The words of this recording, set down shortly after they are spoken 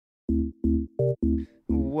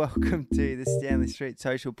Welcome to the Stanley Street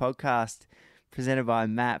Social Podcast, presented by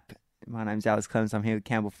MAP. My name's Alex Clemens. I'm here with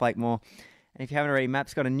Campbell Flakemore. And if you haven't already,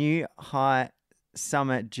 MAP's got a new high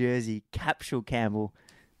summer jersey, Capsule Campbell,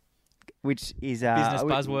 which is business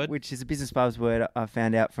buzzword. Which is a business buzzword I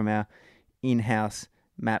found out from our in-house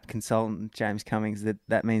MAP consultant, James Cummings,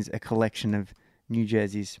 that means a collection of new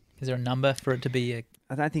jerseys. Is there a number for it to be?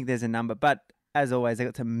 I don't think there's a number, but as always, they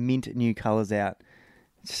got some mint new colours out.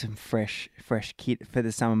 Some fresh kit for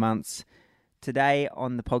the summer months. Today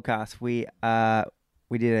on the podcast, we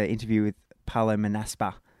did an interview with Paulo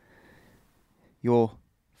Manaspa, your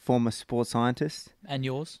former sports scientist. And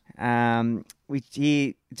yours? We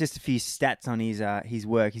hear just a few stats on his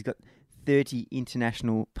work. He's got 30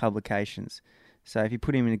 international publications. So if you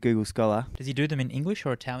put him in a Google Scholar... Does he do them in English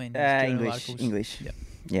or Italian? English. Yep.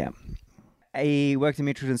 Yeah. He worked at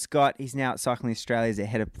Mitchelton Scott. He's now at Cycling Australia as their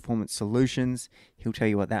head of performance solutions. He'll tell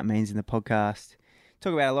you what that means in the podcast.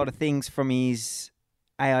 Talk about a lot of things from his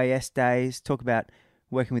AIS days. Talk about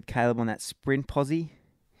working with Caleb on that sprint posse.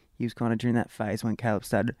 He was kind of during that phase when Caleb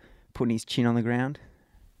started putting his chin on the ground.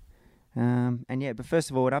 But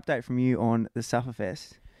first of all, an update from you on the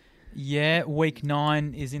Sufferfest. Yeah, week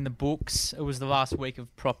 9 is in the books. It was the last week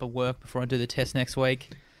of proper work before I do the test next week.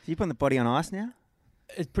 So you putting the body on ice now?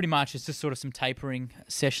 It's just sort of some tapering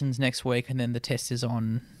sessions next week, and then the test is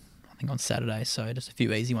on Saturday, so just a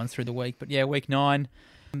few easy ones through the week. But yeah, week 9,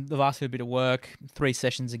 the last little bit of work, 3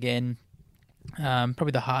 sessions again.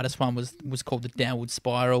 Probably the hardest one was called the downward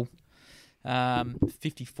spiral,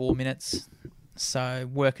 54 minutes. So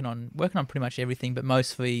working on pretty much everything, but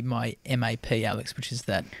mostly my MAP, Alex, which is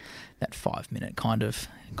that 5 minute kind of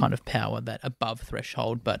power, that above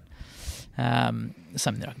threshold, but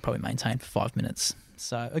something that I can probably maintain for 5 minutes.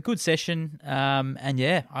 So a good session, I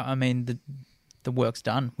mean the work's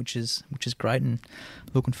done, which is great, and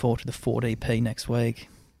looking forward to the 4DP next week.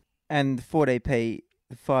 And the 4DP,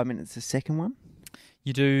 the 5 minutes, the second one?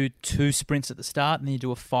 You do 2 sprints at the start, and then you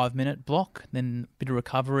do a 5 minute block, then a bit of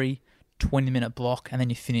recovery, 20 minute block, and then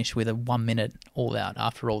you finish with a 1 minute all out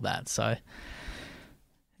after all that. So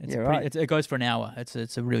it goes for an hour.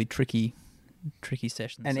 It's a really tricky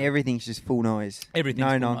session. And everything's just full noise. Everything's no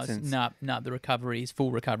full nonsense. No, the recovery is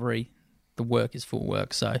full recovery. The work is full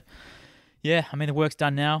work. So, yeah, I mean, the work's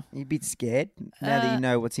done now. Are you a bit scared now that you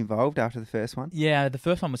know what's involved after the first one? Yeah, the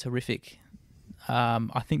first one was horrific.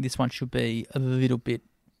 I think this one should be a little bit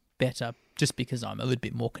better just because I'm a little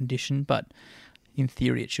bit more conditioned, but in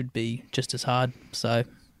theory it should be just as hard. So,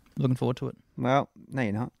 looking forward to it. Well, no,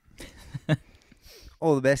 you're not.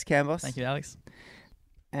 All the best, Cambos. Thank you, Alex.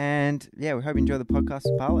 And yeah, we hope you enjoy the podcast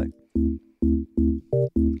with Paulo.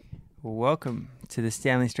 Welcome to the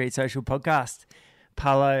Stanley Street Social Podcast.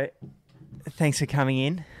 Paulo, thanks for coming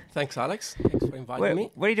in. Thanks, Alex. Thanks for inviting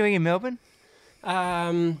me. What are you doing in Melbourne?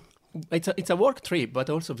 It's a work trip, but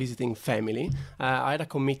also visiting family. I had a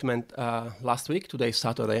commitment last week. Today's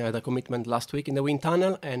Saturday. I had a commitment last week in the wind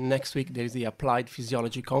tunnel, and next week there is the Applied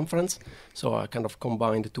Physiology Conference. So I kind of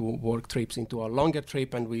combined the 2 work trips into a longer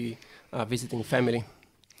trip, and we are visiting family.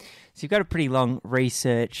 So you've got a pretty long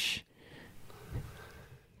research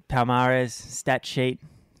Palmares stat sheet.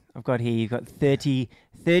 I've got here, you've got 30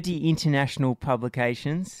 international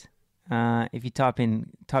publications. If you type your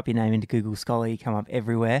name into Google Scholar, you come up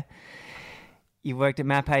everywhere. You worked at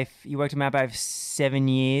MAPA for 7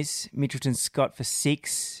 years, Mitchelton Scott for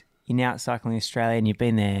 6. You're now at Cycling Australia, and you've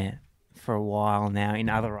been there for a while now in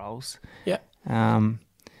other roles. Yeah. How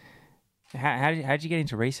did you get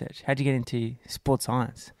into research? How did you get into sports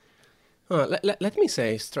science? Let me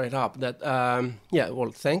say straight up that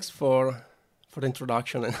thanks for the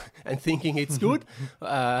introduction and thinking it's good.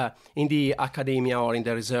 In the academia or in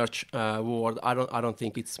the research world, I don't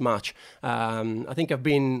think it's much. I think I've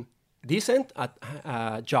been decent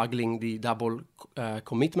at juggling the double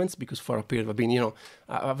commitments, because for a period I've been,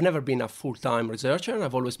 I've never been a full-time researcher.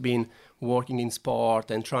 I've always been working in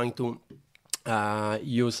sport and trying to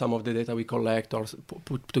use some of the data we collect, or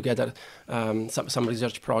put together some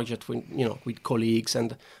research project with colleagues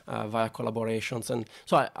and via collaborations. And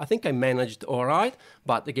so I think I managed all right.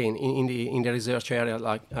 But again, in the research area,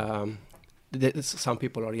 some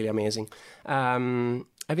people are really amazing.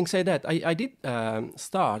 Having said that, I did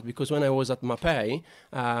start because when I was at MAPEI,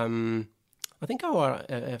 I think our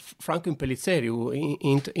Franco Impellizzeri, who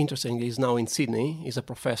interestingly is now in Sydney, is a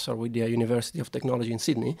professor with the University of Technology in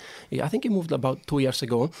Sydney. I think he moved about 2 years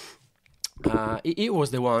ago. He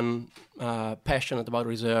was the one passionate about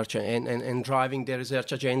research and driving the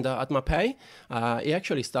research agenda at MAPEI. He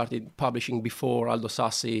actually started publishing before Aldo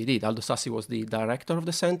Sassi did. Aldo Sassi was the director of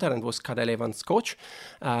the center and was Cadel Evans' coach.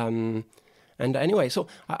 And And anyway, so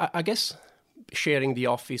I guess sharing the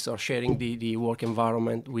office or sharing the work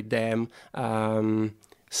environment with them, kind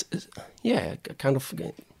of.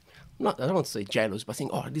 Not, I don't want to say jealous, but think,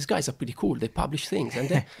 oh, these guys are pretty cool. They publish things, and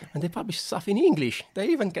they publish stuff in English. They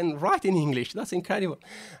even can write in English. That's incredible.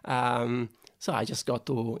 So I just got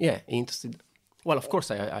to interested. Well, of course,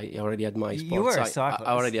 I already had my sports. You were a cyclist.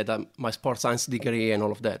 I already had my sports science degree and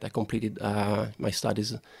all of that. I completed my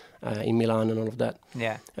studies in Milan and all of that.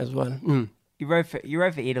 Yeah, as well. You rode for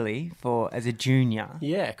Italy as a junior.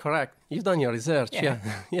 Yeah, correct. You've done your research. Yeah.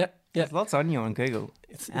 There's lots on you on Google.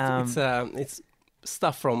 It's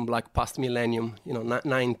stuff from like past millennium,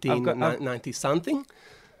 1990 something.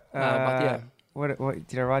 But yeah. What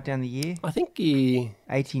did I write down the year? I think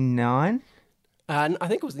 89. And I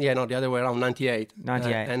think it was the other way around, 98.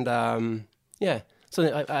 98.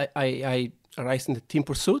 So I raced in the team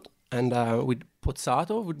pursuit, and with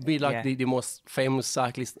Pozzato would be like the most famous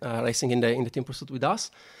cyclist racing in the team pursuit with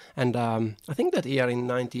us. And I think that year in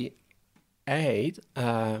 98,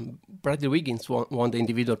 Bradley Wiggins won the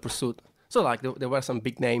individual pursuit. So like there were some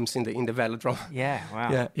big names in the velodrome. Yeah,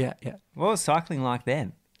 wow. Yeah. What was cycling like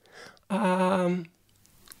then? I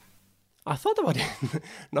thought about it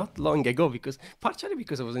not long ago partially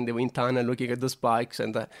because I was in the wind tunnel looking at those bikes,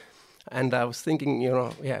 and I was thinking,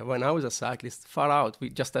 when I was a cyclist, far out, we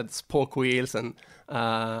just had spoke wheels and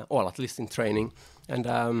or at least in training, and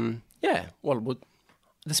but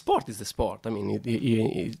the sport is the sport. I mean,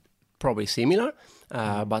 it's probably similar,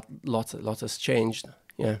 but lots has changed.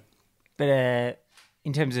 Yeah. But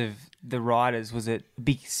in terms of the riders, was it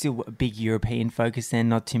still a big European focus then?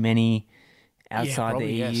 Not too many outside the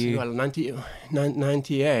EU? Yes. Well,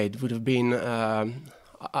 98 would have been...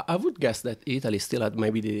 I would guess that Italy still had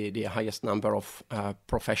maybe the highest number of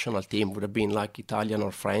professional team, would have been like Italian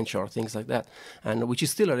or French or things like that, and which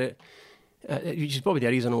is still which is probably the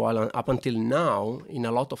reason why up until now in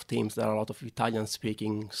a lot of teams there are a lot of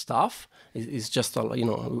Italian-speaking stuff. It's just a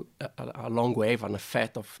long wave and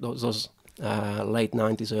effect of those late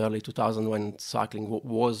 90s, early 2000s when cycling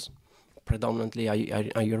was predominantly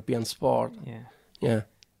a European sport. Yeah.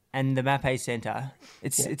 And the Mapei Centre,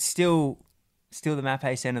 it's still the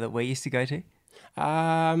Mapei Centre that we used to go to?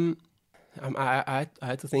 I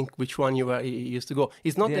had to think which one you used to go.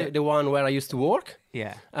 It's not the one where I used to work.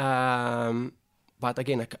 Yeah. But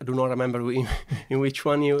again, I do not remember in which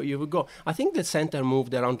one you would go. I think the center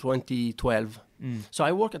moved around 2012. So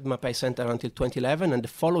I worked at Mapei Center until 2011, and the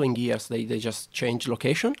following years they just changed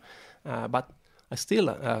location. But I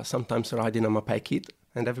still sometimes ride in a Mapei kit,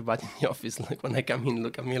 and everybody in the office, like when I come in,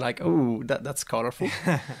 look at me like, oh, that's colorful.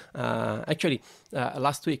 Actually,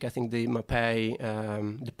 last week I think the Mapei,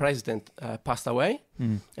 the president passed away,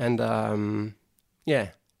 and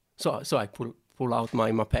so I pull out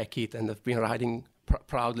my Mapei kit, and I've been riding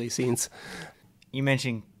proudly since. You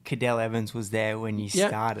mentioned Cadel Evans was there when you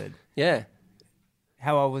started. Yeah.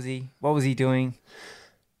 How old was he? What was he doing?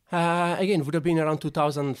 Again, it would have been around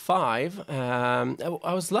 2005.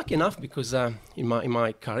 I was lucky enough because in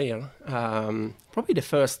my career, probably the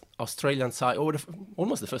first Australian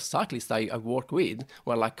almost the first cyclist I worked with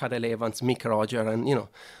were like Cadel Evans, Mick Roger, and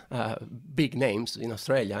big names in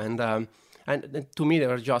Australia. And to me, they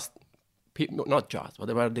were just not just, but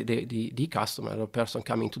they were the customer, the person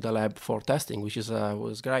coming to the lab for testing, which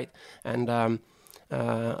was great. And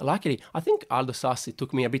luckily, I think Aldo Sassi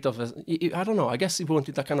took me a bit of I don't know, I guess he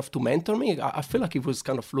wanted kind of to mentor me. I feel like he was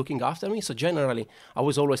kind of looking after me. So generally, I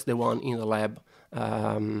was always the one in the lab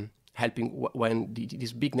helping when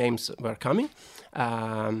these big names were coming.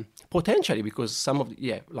 Potentially because some of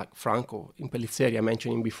like Franco Impellizzeri I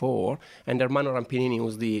mentioned him before, and Ermanno Rampinini,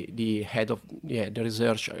 who's the head of the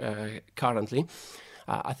research currently.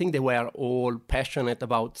 I think they were all passionate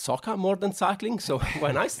about soccer more than cycling. So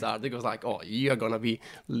when I started, it was like, oh, you're going to be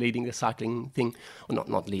leading the cycling thing. Well,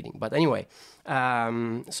 not leading, but anyway.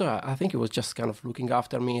 So I think it was just kind of looking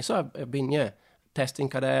after me. So I've been, testing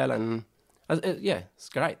Cadel, and it's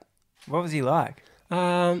great. What was he like?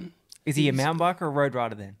 Is he a mountain biker or a road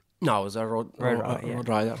rider then? No, I was a road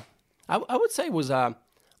rider. I would say it was an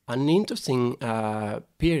interesting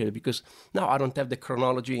period because now I don't have the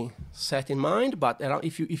chronology set in mind, but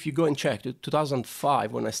if you go and check,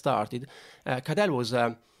 2005 when I started, Cadel was,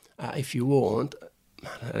 if you want,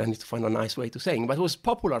 I need to find a nice way to saying, but it was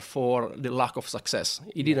popular for the lack of success.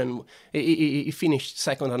 He finished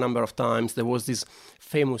second a number of times. There was this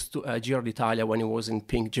famous Giro d'Italia when he was in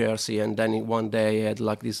pink jersey, and then one day he had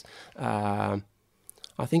like this.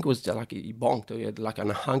 I think it was like he bonked. He had like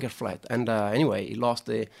a hunger flat, and anyway, he lost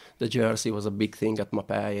the jersey. It was a big thing at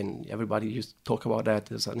Mapei, and everybody used to talk about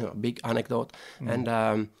that. It's a big anecdote, and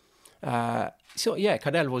So yeah,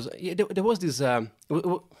 Cadel was. Yeah, there was this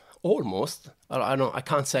almost. I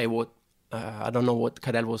can't say what. I don't know what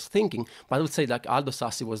Cadel was thinking, but I would say like Aldo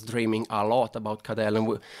Sassi was dreaming a lot about Cadel,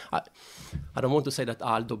 and I don't want to say that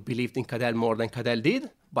Aldo believed in Cadel more than Cadel did,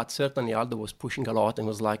 but certainly Aldo was pushing a lot and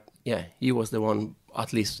was like, yeah, he was the one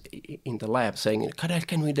at least in the lab saying, Cadel,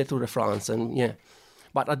 can we do Tour de France? And yeah.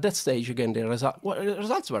 But at that stage, again, the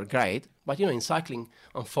results were great. But, in cycling,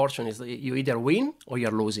 unfortunately, you either win or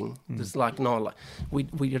you're losing. It's like, no, we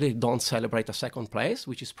really don't celebrate a second place,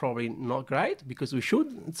 which is probably not great because we should.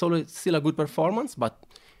 It's still a good performance, but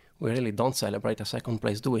we really don't celebrate a second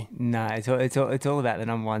place, do we? No, it's all about the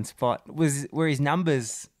number one spot. Were his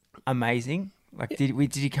numbers amazing? Like,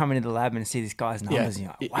 did you come into the lab and see this guy's numbers?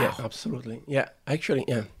 Yeah, and you're like, wow. Yeah, absolutely. Yeah, actually,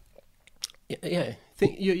 yeah. Yeah.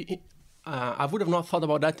 I would have not thought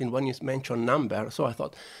about that when you mentioned number. So I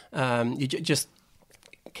thought you just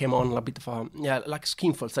came on a bit of like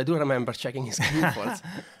Skinfolds. I do remember checking his Skinfolds.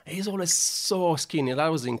 He's always so skinny. That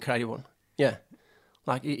was incredible. Yeah,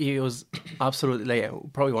 like he was absolutely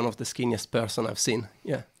probably one of the skinniest person I've seen.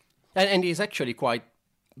 Yeah, and he's actually quite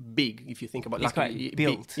big if you think about. He's quite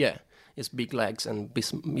built. Yeah, his big legs and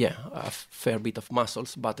a fair bit of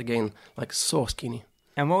muscles. But again, like so skinny.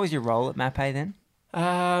 And what was your role at MAPE then?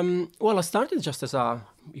 Well, I started just as a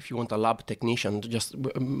lab technician, just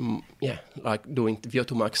like doing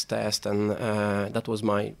VO2 max test, and that was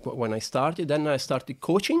when I started. Then I started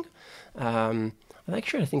coaching. And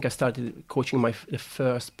actually, I think I started coaching the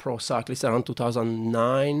first pro cyclist around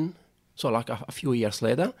 2009, so like a few years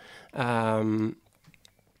later. And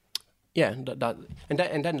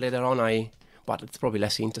then later on, but it's probably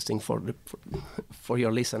less interesting for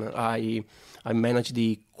your listener. I manage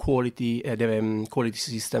the quality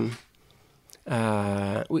system,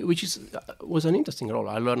 which was an interesting role.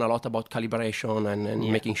 I learned a lot about calibration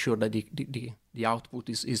and making sure that the output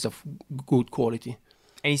is of good quality.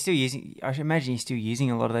 And he's still using. I should imagine he's still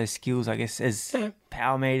using a lot of those skills, I guess, as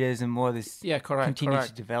power meters and more of this. Yeah, correct. Continues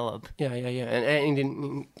to develop. Yeah,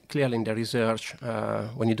 and clearly in the research,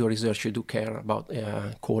 when you do research, you do care about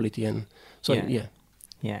quality, and so yeah,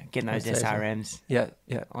 getting those SRMs.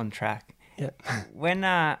 On track. Yeah.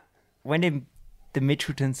 When did the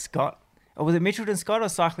Mitchelton Scott, or was it Mitchelton Scott or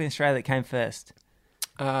Cycling Australia that came first?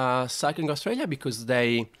 Cycling Australia, because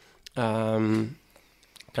they kind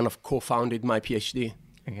of co-founded my PhD.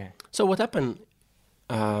 Okay. So what happened?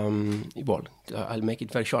 Well, I'll make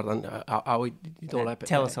it very short on how it all happened.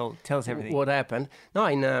 Tell us everything. What happened? No,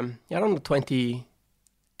 in around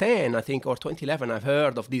 2010, I think, or 2011, I've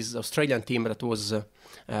heard of this Australian team that was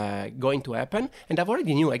going to happen, and I've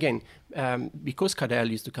already knew again because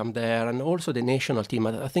Cadel used to come there, and also the national team.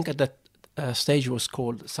 I think at that stage was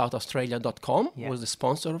called SouthAustralia.com was the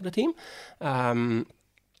sponsor of the team.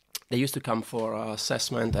 They used to come for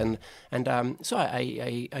assessment, and so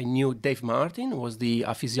I knew Dave Martin was the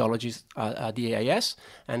physiologist at the AIS,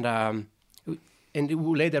 and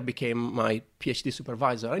who later became my PhD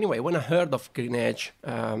supervisor. Anyway, when I heard of Green Edge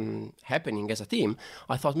happening as a team,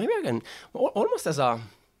 I thought maybe I can, almost as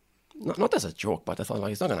not as a joke, but I thought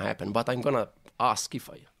like it's not going to happen, but I'm going to ask if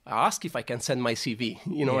I can send my CV.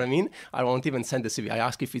 You know what I mean? I won't even send the CV. I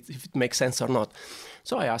ask if it makes sense or not.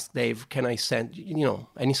 So I asked Dave, can I send,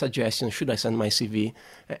 any suggestions? Should I send my CV?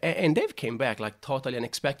 And Dave came back like totally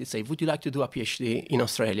unexpected, say, would you like to do a PhD in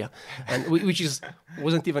Australia? And which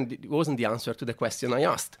wasn't the answer to the question I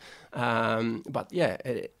asked. But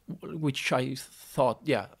which I thought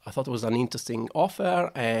it was an interesting offer,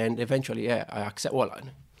 and eventually, I accept. Well,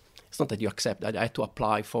 it's not that you accept. I had to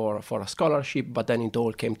apply for a scholarship, but then it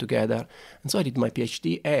all came together. And so I did my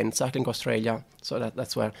PhD and Cycling Australia. So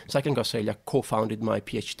that's where Cycling Australia co-founded my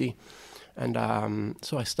PhD. And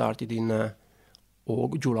so I started in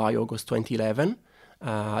August 2011.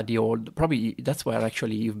 Probably that's where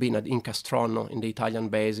actually you've been at Incastrono, in the Italian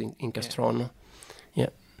base in Incastrono.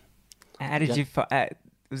 Yeah. How did you,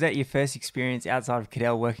 was that your first experience outside of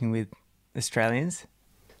Cadel working with Australians?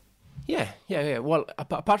 Yeah. Well,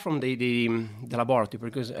 apart from the laboratory,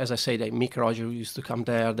 because as I said, Mick Roger used to come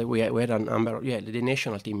there. We had a number. The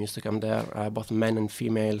national team used to come there. Both men and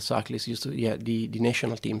female cyclists used to. The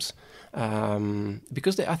national teams,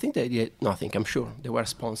 because I'm sure they were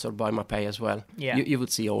sponsored by MAPE as well. Yeah. You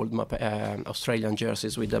would see old MAPE, Australian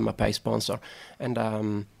jerseys with the MAPE sponsor,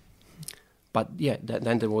 and. But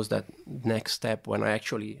then there was that next step when I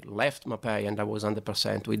actually left MAPE, and I was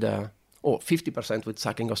 100% with 50% with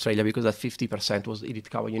Cycling Australia, because that 50% was Edith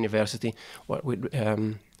Cowan University for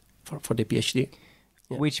the PhD.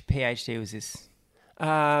 Yeah. Which PhD was this?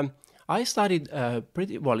 I I studied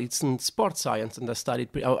pretty well. It's in sports science, and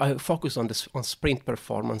I focused on sprint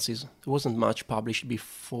performances. There wasn't much published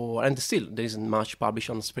before, and still there isn't much published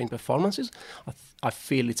on sprint performances. I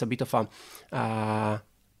feel it's a bit of a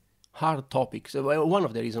hard topic. So one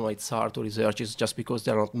of the reasons why it's hard to research is just because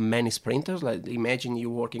there are not many sprinters. Like, imagine you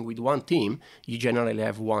working with one team, you generally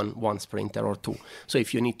have one sprinter or two. So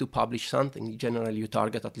if you need to publish something, generally you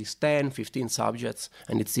target at least 10, 15 subjects,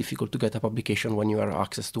 and it's difficult to get a publication when you have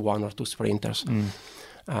access to one or two sprinters.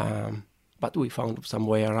 But we found some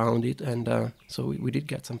way around it, and so we did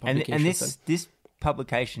get some publications. And this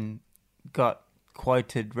publication got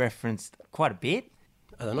quoted, referenced quite a bit.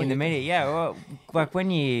 I don't know, in the media. Yeah, well, like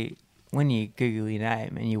when you Google your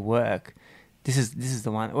name and you work, this is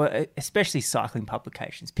the one. Well, especially cycling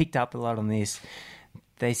publications picked up a lot on this.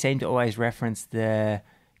 They seem to always reference the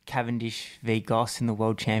Cavendish v Goss in the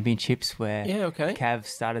World Championships, where Cav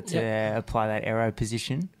started to apply that aero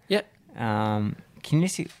position. Yeah. Can you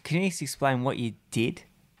just explain what you did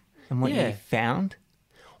and what you found?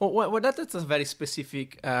 Well, that's a very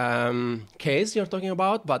specific case you're talking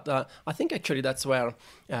about, but I think actually that's where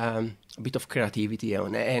a bit of creativity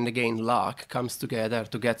and again luck comes together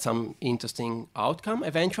to get some interesting outcome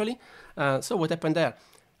eventually. So what happened there?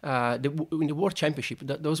 In the World Championship,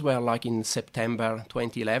 those were like in September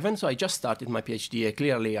 2011. So I just started my PhD.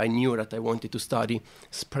 Clearly, I knew that I wanted to study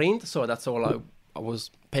sprint, so that's all I was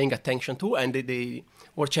paying attention to. And the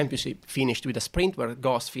World Championship finished with a sprint where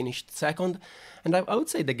Goss finished second. And I would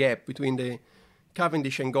say the gap between the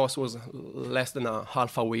Cavendish and Goss was less than a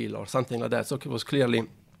half a wheel or something like that. So it was clearly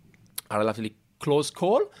a relatively close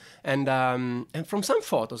call. And from some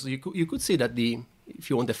photos, you could see that if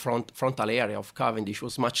you want, the frontal area of Cavendish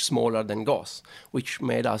was much smaller than Goss, which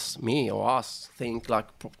made us think like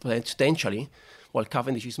potentially, well,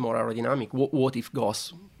 Cavendish is more aerodynamic. What if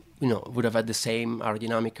Goss, would have had the same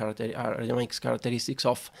aerodynamics characteristics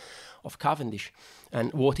of Cavendish?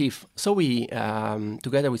 And what if? So we,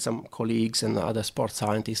 together with some colleagues and other sports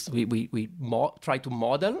scientists, we tried to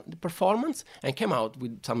model the performance and came out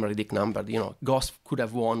with some ridiculous number. Goss could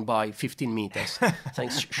have won by 15 meters.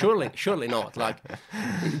 Saying surely not. Like,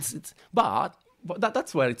 but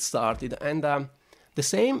that's where it started. And the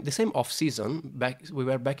same off season, we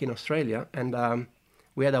were back in Australia, and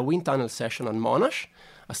we had a wind tunnel session on Monash.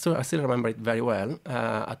 I still remember it very well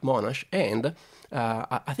at Monash, and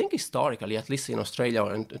I think historically, at least in Australia,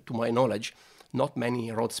 and to my knowledge, not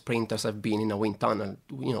many road sprinters have been in a wind tunnel.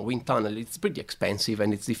 Wind tunnel, it's pretty expensive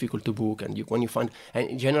and it's difficult to book. And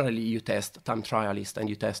and generally you test time trialists and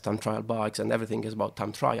you test time trial bikes, and everything is about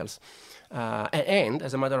time trials. And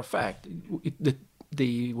as a matter of fact,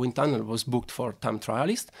 the wind tunnel was booked for time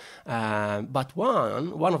trialists, but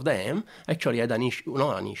one of them actually had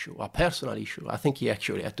a personal issue. I think he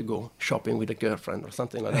actually had to go shopping with a girlfriend or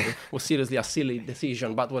something like that. It was seriously a silly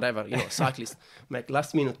decision, but whatever. Cyclists make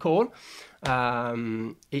last minute call.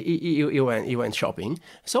 He went shopping.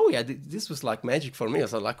 So this was like magic for me.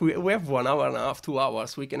 So like we have 1 hour and a half, 2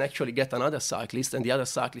 hours. We can actually get another cyclist, and the other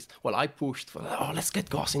cyclist. Well, I pushed for let's get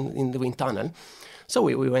Goss in the wind tunnel. So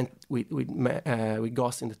we went with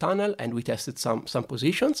Goss in the tunnel, and we tested some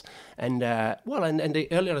positions, and and the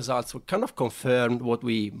early results were kind of confirmed what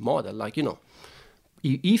we modeled. Like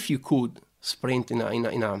if you could sprint in a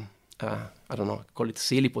I don't know, call it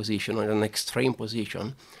silly position or an extreme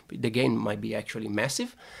position, the gain might be actually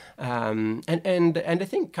massive, and I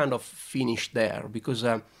think kind of finished there because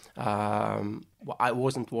I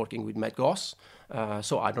wasn't working with Matt Goss.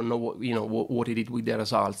 So I don't know what he did with the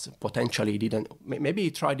results. Potentially he didn't. Maybe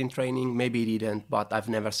he tried in training, maybe he didn't. But I've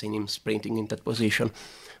never seen him sprinting in that position.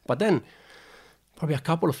 But then, probably a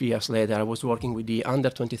couple of years later, I was working with the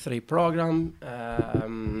under-23 program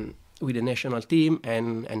with the national team,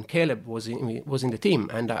 and Caleb was in the team.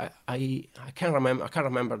 And I can't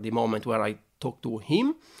remember the moment where I talked to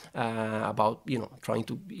him about trying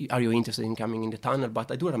to. Are you interested in coming in the tunnel?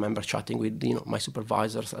 But I do remember chatting with my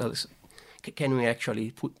supervisors. Can we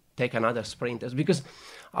actually take another sprinters? Because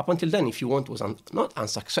up until then, if you want, was not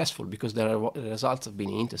unsuccessful because the results have been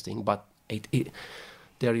interesting, but the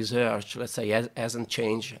research, let's say, hadn't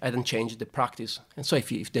changed the practice. And so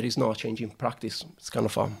if there is no change in practice, it's kind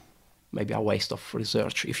of maybe a waste of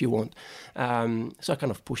research, if you want. So I kind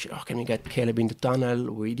of pushed, can we get Caleb in the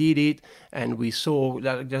tunnel? We did it, and we saw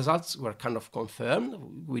that the results were kind of confirmed.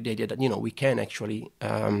 We did that, we can actually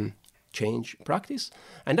change practice.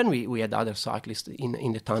 And then we had other cyclists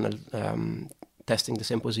in the tunnel testing the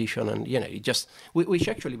same position, and which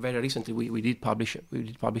actually very recently we did publish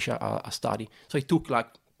a study. So it took like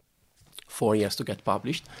 4 years to get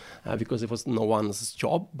published because it was no one's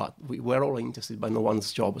job, but we were all interested, but no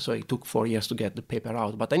one's job. So it took 4 years to get the paper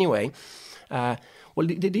out. But anyway, well,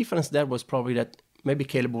 the difference there was probably that maybe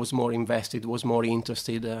Caleb was more invested, was more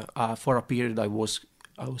interested. For a period, I was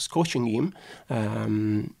coaching him,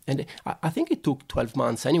 and I think it took 12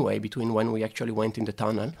 months anyway between when we actually went in the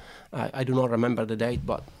tunnel. I do not remember the date,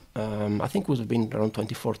 but I think it would have been around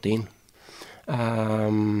 2014.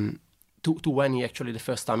 To when he actually, the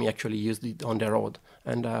first time he actually used it on the road.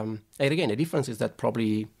 And again, the difference is that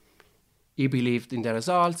probably he believed in the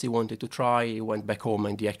results, he wanted to try, he went back home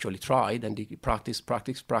and he actually tried, and he practiced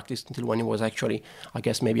until when he was actually, I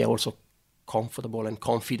guess, maybe also comfortable and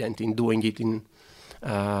confident in doing it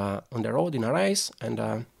on the road in a race. And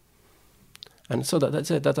so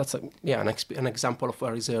that's an example of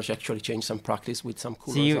where research actually changed some practice with some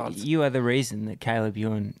cool results. So you are the reason that Caleb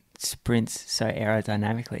Ewan sprints so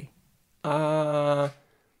aerodynamically? I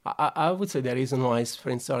would say the reason why it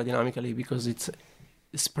sprints aerodynamically because it's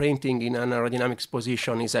sprinting in an aerodynamics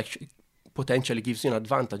position is actually potentially gives you an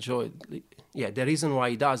advantage. So the reason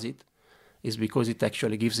why he does it is because it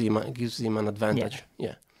actually gives him an advantage.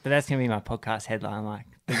 Yeah. But that's gonna be my podcast headline, like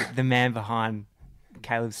the man behind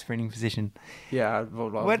Caleb's sprinting position. Yeah.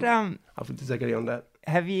 I would disagree on that.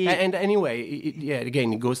 Have you? And anyway,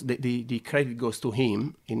 again, it goes. The credit goes to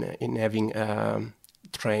him in having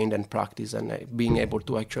trained and practiced and being able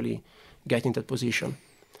to actually get in that position.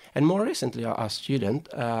 And more recently, a student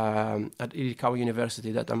at Irikawa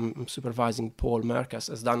University that I'm supervising, Paul Merkas,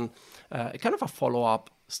 has done kind of a follow-up,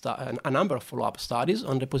 a number of follow-up studies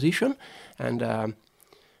on the position. And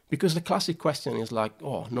because the classic question is like,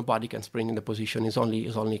 oh, nobody can sprint in the position, it's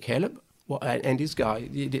only Caleb. Well, and this guy,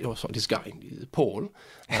 Paul,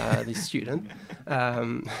 this student,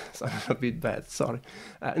 so a bit bad, sorry.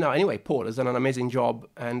 Anyway, Paul has done an amazing job,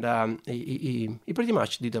 and he pretty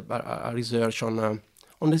much did a research on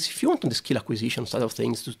this, if you want, on the skill acquisition side of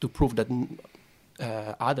things to prove that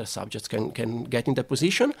other subjects can get in that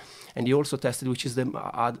position. And he also tested, which is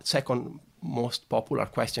the second most popular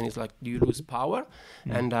question, is like, do you lose power?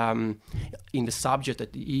 And in the subject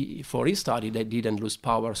that for his study, they didn't lose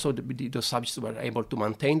power. So those subjects were able to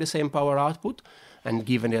maintain the same power output, and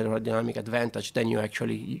given the aerodynamic advantage, then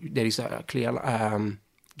there is a clear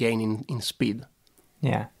gain in speed.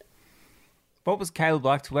 Yeah. What was Caleb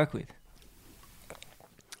like to work with?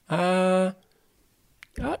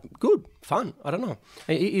 Good, fun. I don't know.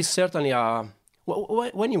 It's certainly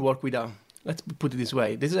when you work with let's put it this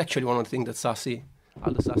way. This is actually one of the things that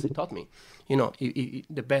Aldo Sassi taught me. You know,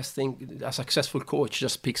 the best thing, a successful coach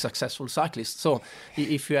just picks successful cyclists. So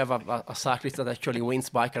if you have a cyclist that actually wins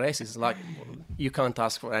bike races, like, you can't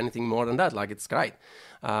ask for anything more than that. Like, it's great.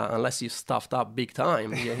 Unless you stuffed up big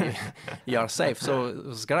time, you are safe. So it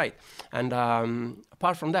was great. And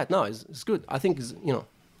apart from that, no, it's good. I think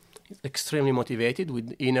extremely motivated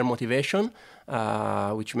with inner motivation,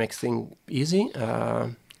 which makes things easy.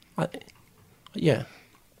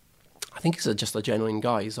 I think he's just a genuine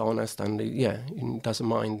guy. He's honest, and he doesn't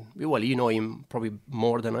mind. Well, you know him probably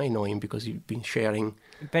more than I know him because you've been sharing.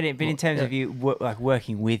 But in terms of you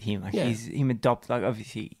working with him, him adopt, like,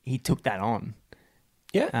 obviously he took that on.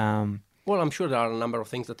 Yeah. Well, I'm sure there are a number of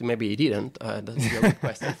things that maybe he didn't. That's a good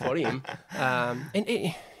question for him.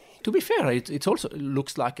 To be fair, it also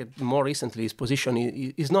looks like more recently his position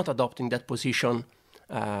is not adopting that position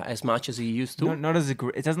as much as he used to. Not as it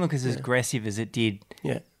doesn't look as aggressive as it did.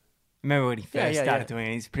 Yeah. Remember when he first started doing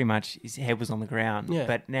it? He's pretty much, his head was on the ground. Yeah.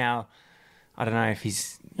 But now, I don't know if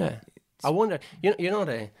he's. Yeah. I wonder. You know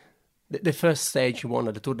the first stage he won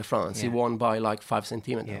at the Tour de France, he won by like 5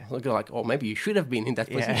 centimeters. Yeah. Like, oh, maybe you should have been in that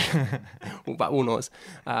position. But who knows?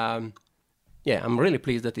 I'm really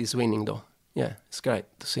pleased that he's winning, though. Yeah, it's great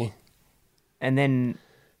to see. And then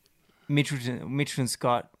Mitchelton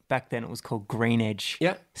Scott, back then it was called Green Edge,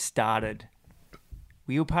 started.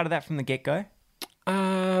 Were you a part of that from the get-go?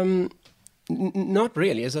 Not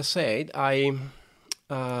really. As I said,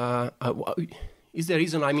 is the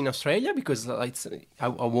reason I'm in Australia because I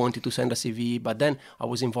wanted to send a CV, but then I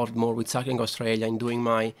was involved more with Cycling Australia in doing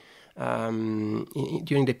my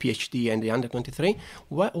during the PhD and the under 23.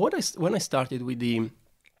 When I started with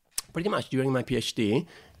pretty much during my PhD,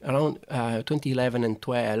 around 2011 and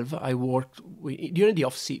 12, I worked during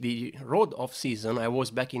the road off season. I was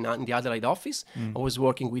back in the Adelaide office. I was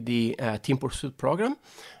working with the Team Pursuit program,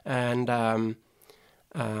 and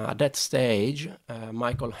at that stage,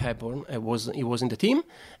 Michael Hepburn was in the team.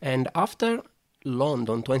 And after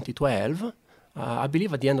London 2012, I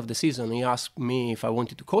believe at the end of the season, he asked me if I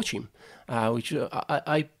wanted to coach him, which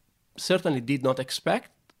I certainly did not expect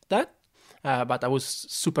that. but I was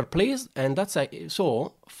super pleased, and that's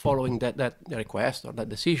so following that request or that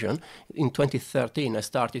decision in 2013, I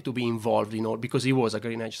started to be involved in all, because he was a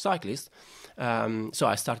Green Edge cyclist. So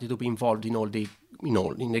I started to be involved in all the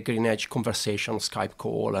in the Green Edge conversation, Skype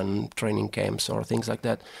call, and training camps or things like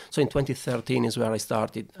that. So in 2013 is where I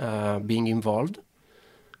started being involved.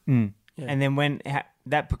 Yeah. And then when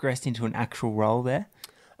that progressed into an actual role there?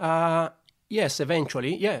 Yes,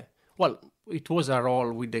 eventually, yeah. Well, it was a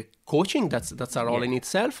role with the coaching. That's a role in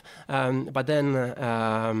itself. But then,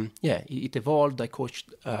 it evolved. I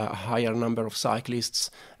coached a higher number of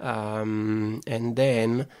cyclists, and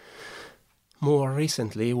then more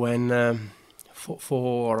recently, when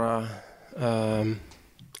for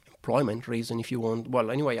employment reason, if you want.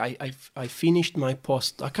 Well, anyway, I finished my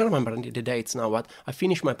post. I can't remember the dates now, but I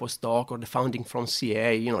finished my postdoc or the founding from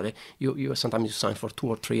CA. You sometimes you sign for 2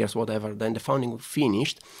 or 3 years, whatever. Then the founding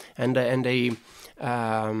finished, and they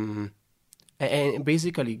and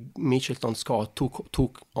basically Mitchelton Scott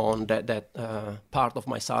took on that part of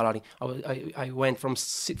my salary. I went from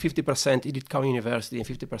 50% Edith Cowan University and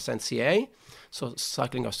 50% CA. So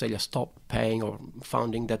Cycling Australia stopped paying or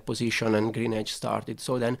founding that position, and Green Edge started.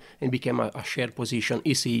 So then it became a shared position,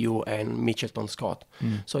 ECU and Mitchelton Scott.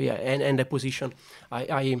 So yeah, and the position,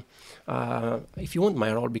 I if you want,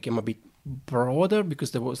 my role became a bit broader,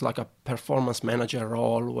 because there was like a performance manager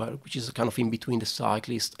role, which is kind of in between the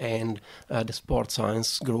cyclist and the sports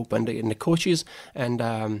science group and the coaches, and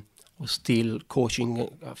was still coaching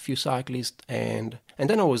a few cyclists, and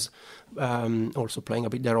then I was also playing a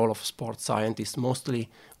bit the role of sports scientist, mostly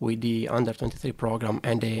with the under 23 program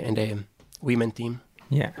and the women team.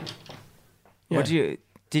 Yeah. What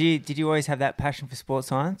did you always have that passion for sports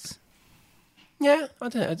science? Yeah,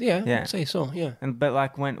 I'd say so. Yeah, but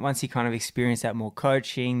like once you kind of experienced that more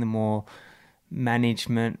coaching, the more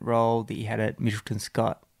management role that you had at Mitchelton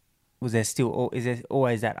Scott, is there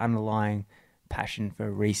always that underlying passion for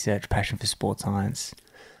research, passion for sports science?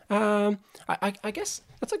 I guess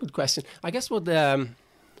that's a good question. I guess what the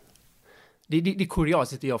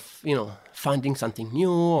curiosity of finding something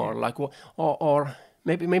new, or like or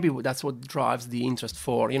maybe that's what drives the interest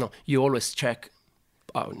for you always check.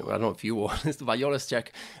 I don't know if you honest, but you always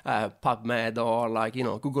check PubMed or like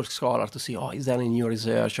Google Scholar to see is there any new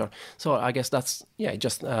research, or so. I guess that's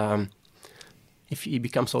just if it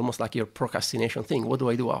becomes almost like your procrastination thing. What do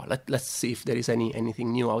I do? Let's see if there is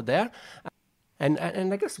anything new out there. And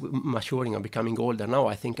I guess maturing and becoming older now,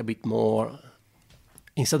 I think a bit more.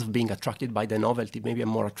 Instead of being attracted by the novelty, maybe I'm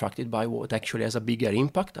more attracted by what actually has a bigger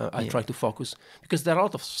impact. I try to focus, because there are a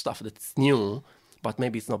lot of stuff that's new, but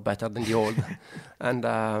maybe it's not better than the old. And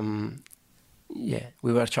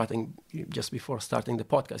we were chatting just before starting the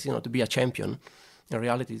podcast, to be a champion, in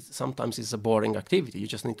reality, sometimes it's a boring activity. You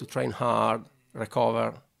just need to train hard,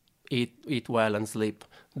 recover, eat well, and sleep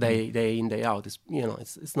day in, day out.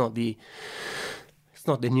 It's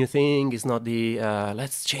not the new thing. It's not the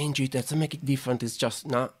let's change it, let's make it different. It's just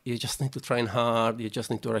you just need to train hard. You just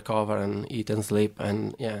need to recover and eat and sleep.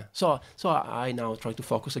 And so I now try to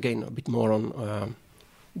focus again a bit more on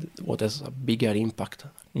what has a bigger impact.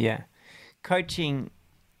 Yeah, coaching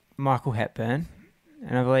Michael Hepburn,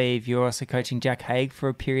 and I believe you're also coaching Jack Haig for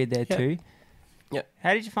a period there too. Yeah.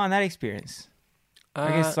 How did you find that experience?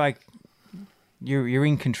 I guess like you're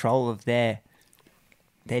in control of their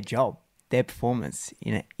job, their performance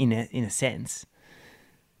in a sense.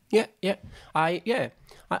 Yeah. I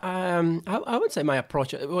would say my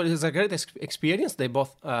approach. Well, it's a great experience. They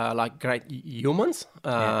both like great humans,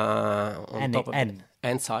 on top of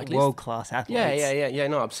and cyclists, world class athletes. Yeah.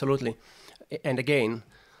 No, absolutely. And again,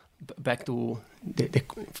 back to the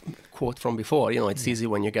quote from before. It's easy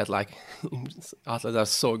when you get like athletes are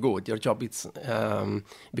so good. Your job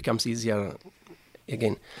becomes easier.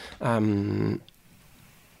 Again, I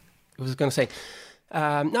was going to say.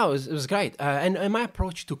 No, it was great. And my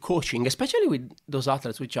approach to coaching, especially with those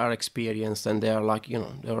athletes which are experienced and they're like,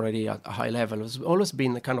 they're already at a high level, has always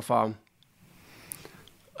been kind of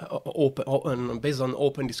open, based on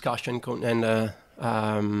open discussion and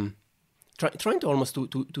trying to almost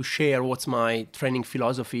to share what's my training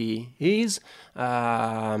philosophy is,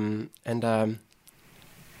 and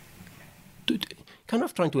kind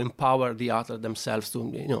of trying to empower the athlete themselves to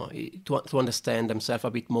understand themselves a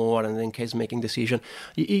bit more, and in case making decision.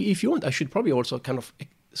 If you want, I should probably also kind of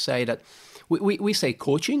say that we say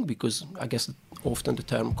coaching because I guess often the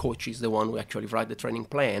term coach is the one who actually write the training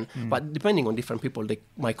plan. But depending on different people, they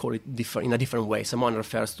might call it in a different way. Someone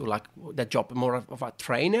refers to like that job more of a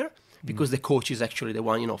trainer, because the coach is actually the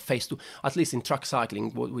one face to. At least in track cycling,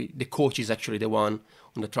 the coach is actually the one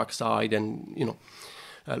on the track side, and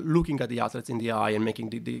looking at the athletes in the eye and making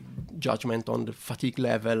the judgment on the fatigue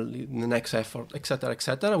level, the next effort,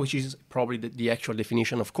 etc., which is probably the actual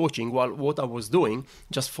definition of coaching. While what I was doing,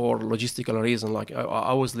 just for logistical reason, like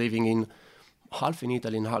I was living in half in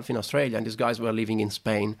Italy and half in Australia, and these guys were living in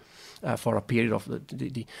Spain for a period of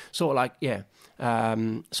the so like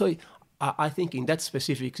so I think in that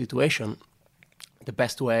specific situation, the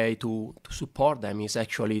best way to support them is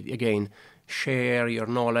actually, again, share your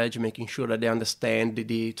knowledge, making sure that they understand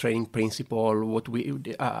the training principle, what we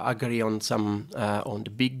agree on some on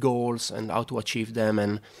the big goals and how to achieve them.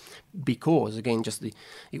 And because, again, just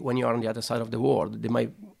when you're on the other side of the world, they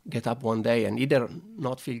might get up one day and either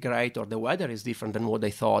not feel great, or the weather is different than what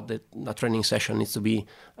they thought, that a training session needs to be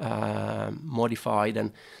modified.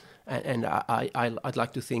 And I'd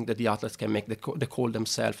like to think that the athletes can make the call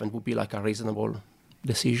themselves, and would be like a reasonable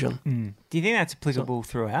decision. Do you think that's applicable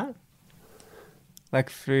throughout? Like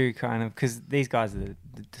through kind of, because these guys are the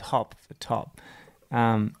top of the top.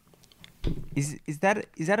 Is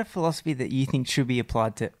that a philosophy that you think should be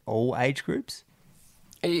applied to all age groups?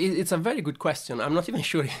 It's a very good question. I'm not even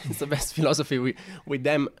sure it's the best philosophy with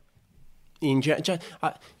them in general.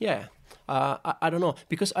 I don't know,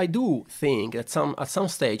 because I do think at some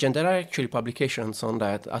stage, and there are actually publications on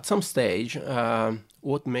that, at some stage,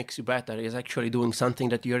 what makes you better is actually doing something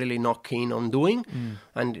that you're really not keen on doing.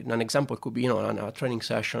 And an example could be, in a training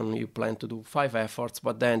session, you plan to do 5 efforts,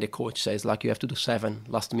 but then the coach says, like, you have to do 7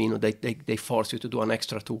 last minute. They force you to do an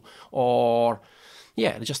extra 2, or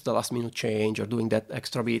just the last minute change, or doing that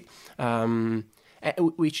extra bit.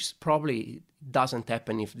 Which probably doesn't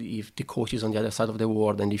happen if the coach is on the other side of the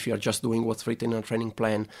world, and if you're just doing what's written in a training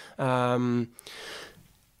plan.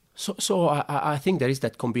 So I think there is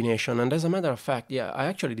that combination. And as a matter of fact, I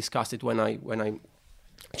actually discussed it when I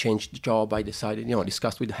changed the job. I decided,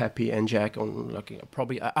 discussed with Happy and Jack on, like,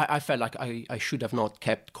 probably I felt like I should have not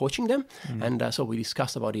kept coaching them, and so we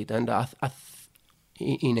discussed about it. And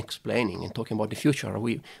in explaining and talking about the future,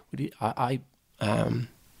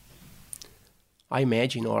 I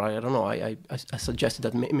imagine, or I don't know, I suggested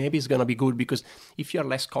that maybe it's going to be good, because if you're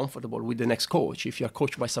less comfortable with the next coach, if you're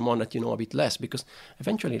coached by someone that you know a bit less, because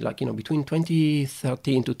eventually, like, between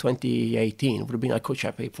 2013 to 2018, would have been a coach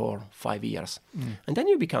Happy for 5 years. And then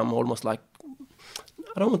you become almost like,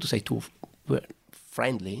 I don't want to say too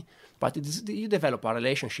friendly, but you develop a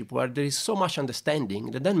relationship where there is so much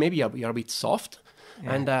understanding that then maybe you're a bit soft.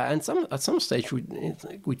 Yeah. And at some stage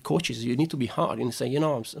with coaches, you need to be hard and say,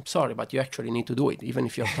 I'm sorry, but you actually need to do it, even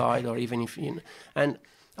if you're tired, or even if and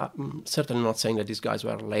I'm certainly not saying that these guys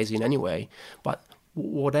were lazy in any way, but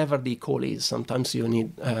whatever the call is, sometimes you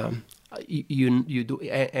need you do,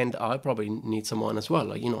 and I probably need someone as well.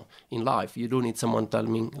 Like, in life, you do need someone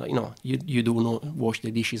telling me, like, you do not wash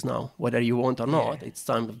the dishes now, whether you want or not. It's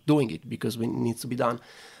time of doing it, because it needs to be done.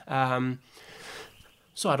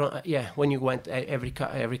 So I don't. When you went every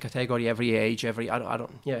category, every age, I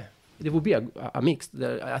don't. It would be a mix.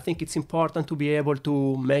 I think it's important to be able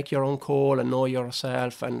to make your own call and know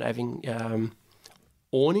yourself, and having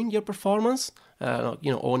owning your performance.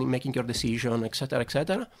 Making your decision,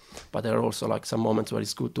 etc. But there are also, like, some moments where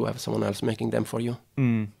it's good to have someone else making them for you.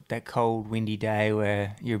 That cold, windy day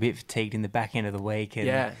where you're a bit fatigued in the back end of the week,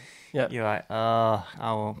 and you're like, well,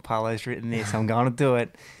 Paulo's written this, I'm going to do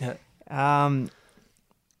it.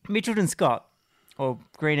 Mitchelton Scott, or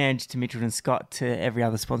Green Edge to Mitchelton Scott to every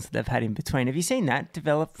other sponsor they've had in between. Have you seen that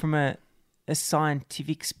develop from a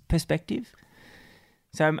scientific perspective?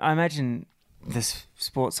 So I imagine the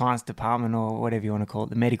sports science department, or whatever you want to call it,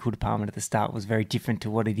 the medical department at the start, was very different to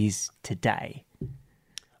what it is today.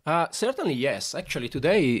 Certainly, yes. Actually,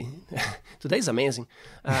 today's amazing.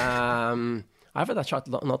 I've had a chat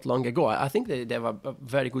not long ago. I think they have a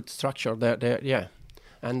very good structure there.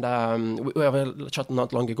 And we have a chat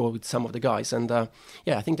not long ago with some of the guys, and I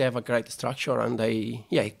think they have a great structure, and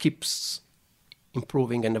it keeps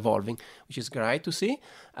improving and evolving, which is great to see.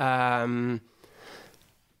 Well,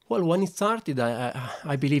 when it started,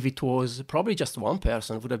 I believe it was probably just one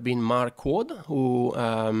person. It would have been Mark Wood, who,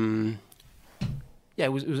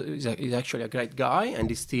 he's actually a great guy, and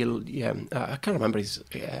he's still, I can't remember his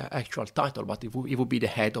actual title, but he would be the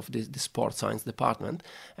head of the sports science department.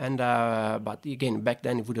 And but again, back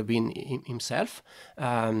then it would have been himself.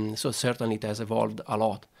 So certainly it has evolved a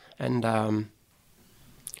lot. And I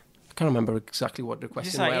can't remember exactly what the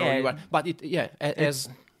question was, but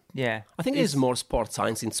I think there's more sports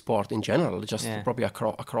science in sport in general, just probably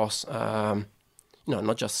across,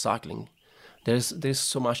 not just cycling. There's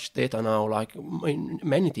so much data now. Like,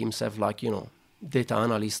 many teams have, like, data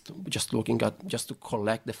analysts just to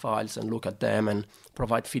collect the files and look at them and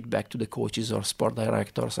provide feedback to the coaches or sport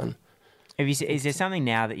directors. And Is there something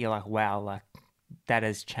now that you're like, wow, like that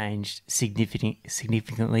has changed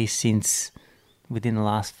significantly since within the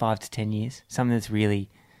last 5 to 10 years? Something that's really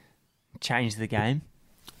changed the game?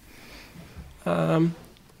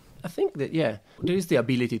 I think that there is the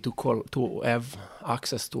ability to have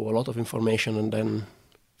access to a lot of information, and then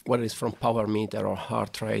whether it's from power meter or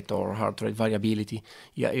heart rate variability,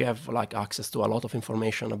 you have like access to a lot of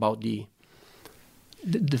information about the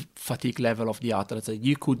fatigue level of the athletes.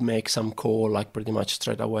 You could make some call like pretty much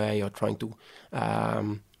straight away, or trying to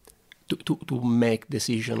make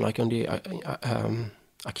decision like on the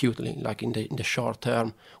acutely, like in the short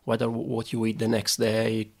term, whether what you eat the next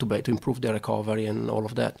day to improve the recovery and all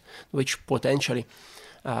of that, which potentially,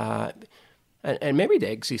 and maybe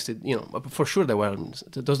they existed, for sure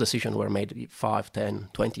those decisions were made 5, 10,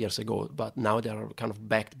 20 years ago, but now they are kind of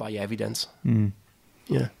backed by evidence.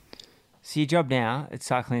 Yeah. So your job now at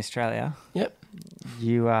Cycling Australia, Yep.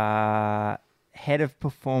 You are Head of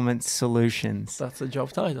Performance Solutions. That's the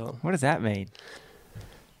job title. What does that mean?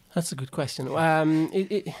 That's a good question.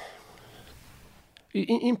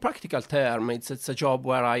 In practical terms, it's a job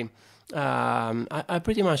where I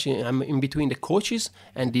pretty much am in between the coaches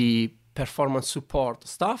and the performance support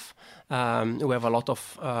staff. We have a lot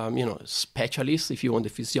of specialists, if you want, the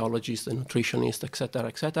physiologists, the nutritionists,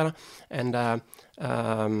 etc., and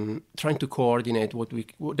trying to coordinate what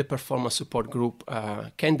the performance support group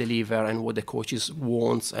can deliver and what the coaches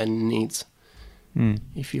wants and needs.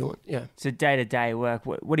 If you want, yeah. So day-to-day work,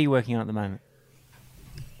 what are you working on at the moment?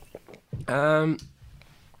 I'm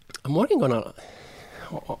working on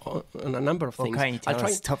a number of things. What can't you tell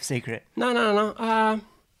us? Top secret. No.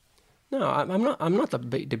 No, I'm not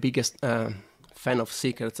the biggest fan of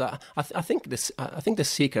secrets. I think the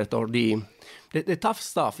secret or the tough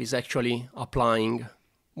stuff is actually applying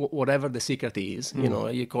whatever the secret is.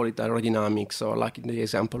 You call it aerodynamics, or like in the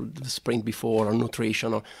example, the sprint before, or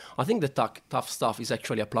nutrition. Or I think the tough stuff is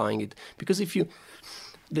actually applying it, because if you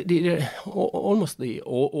almost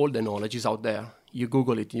all the knowledge is out there. You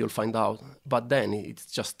Google it, you'll find out. But then it's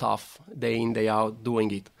just tough, day in, day out,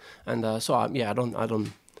 doing it. And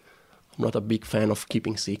I'm not a big fan of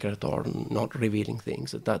keeping secret or not revealing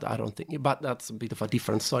things. That I don't think. But that's a bit of a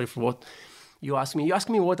different story for what you ask me. You ask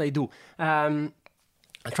me what I do.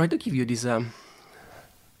 I'll try to give you this. I'm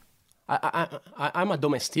a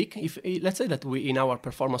domestic. If let's say that we in our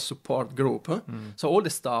performance support group, so all the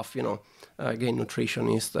staff, again,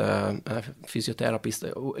 nutritionist, physiotherapist.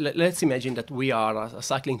 Let's imagine that we are a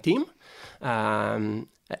cycling team.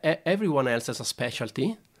 Everyone else has a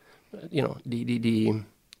specialty. The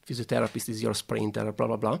physiotherapist is your sprinter, blah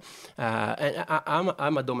blah blah. And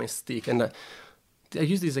I'm a domestic, and I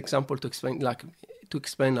use this example to explain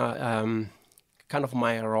kind of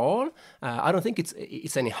my role. I don't think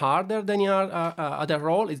it's any harder than your other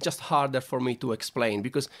role. It's just harder for me to explain,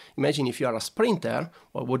 because imagine if you are a sprinter,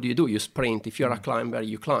 well, what do? You sprint. If you're a climber,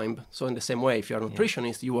 you climb. So in the same way, if you're a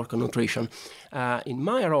nutritionist, you work on nutrition. In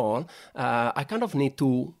my role, I kind of need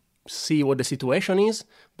to see what the situation is.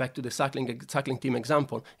 Back to the cycling team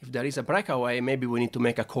example. If there is a breakaway, maybe we need to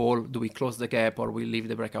make a call. Do we close the gap, or we leave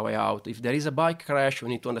the breakaway out? If there is a bike crash, we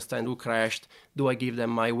need to understand who crashed. Do I give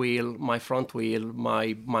them my wheel, my front wheel,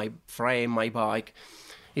 my frame, my bike?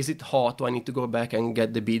 Is it hot? Do I need to go back and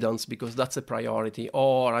get the bidons, because that's a priority?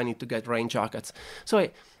 Or I need to get rain jackets. So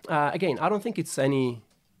again, I don't think it's any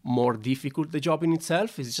more difficult, the job in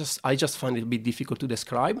itself. I just find it a bit difficult to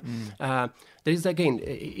describe. There is, again,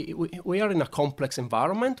 we are in a complex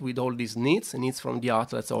environment with all these needs from the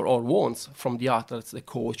athletes, or wants from the athletes, the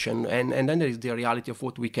coach, and then there is the reality of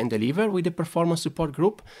what we can deliver with the performance support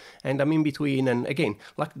group. And I'm in between, and again,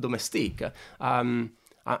 like domestic, I'm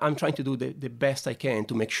trying to do the best I can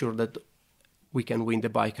to make sure that we can win the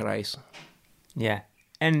bike race. Yeah.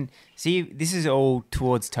 And see, this is all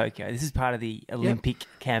towards Tokyo. This is part of the Olympic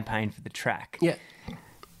campaign for the track. Yeah.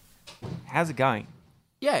 How's it going?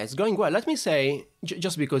 Yeah, it's going well. Let me say,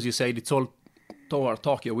 just because you said it's all toward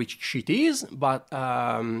Tokyo, which it is, but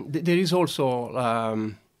there is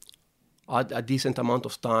also a decent amount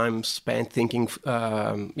of time spent thinking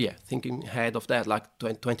ahead of that, like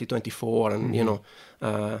 2024, and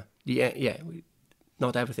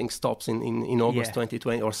not everything stops in August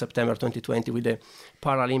 2020 or September 2020 with the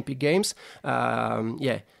Paralympic Games.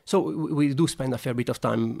 So we do spend a fair bit of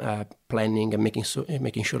time planning and making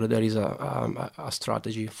sure that there is a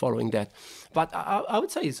strategy following that. But I would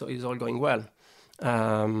say it's all going well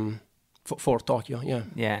for Tokyo. Yeah.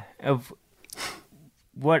 Yeah.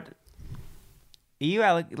 What are you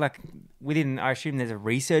like within? I assume there's a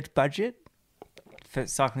research budget for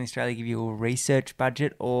Cycling Australia. Give you a research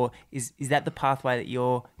budget, or is that the pathway that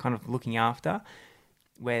you're kind of looking after?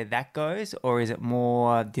 where that goes, or is it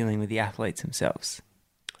more dealing with the athletes themselves?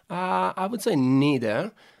 I would say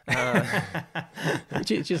neither. No,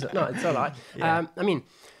 it's all right. Yeah. I mean,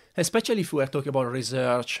 especially if we are talking about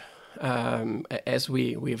research, as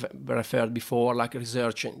we've referred before, like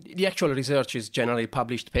research, the actual research is generally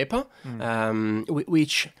published paper,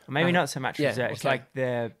 which... Maybe not so much research, okay. like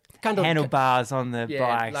the Kind of handlebars on the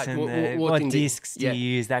bikes like and what discs do you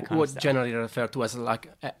use, that kind of stuff. Generally referred to as like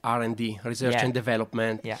R&D, research and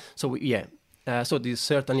development. Yeah. So so there's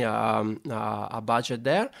certainly a budget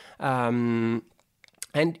there. And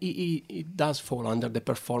it does fall under the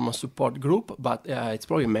performance support group, but it's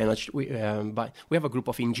probably managed we have a group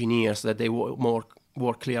of engineers that they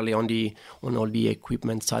work clearly on all the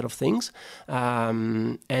equipment side of things.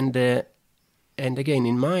 And again,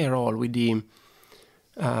 in my role with the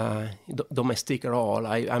domestic role,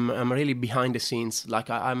 I'm really behind the scenes. Like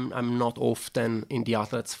I'm not often in the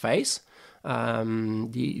athlete's face.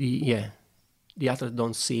 The athletes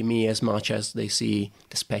don't see me as much as they see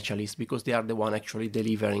the specialist, because they are the one actually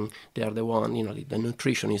delivering. They are the one, the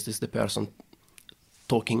nutritionist is the person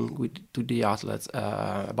talking to the athletes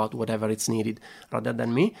about whatever it's needed, rather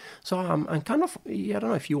than me. So I'm kind of, I don't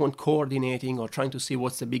know if you want, coordinating or trying to see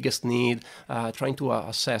what's the biggest need, trying to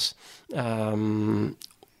assess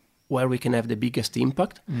where we can have the biggest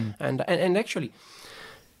impact. And actually,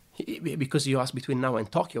 because you asked between now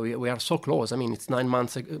and Tokyo, we are so close. I mean, it's 9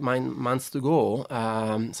 months to go.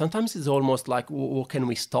 Sometimes it's almost like, what can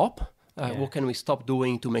we stop? What can we stop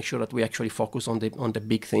doing to make sure that we actually focus on the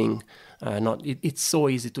big thing? It's so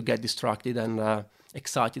easy to get distracted and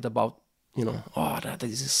excited about,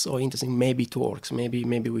 this is so interesting. Maybe it works.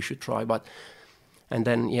 Maybe we should try. And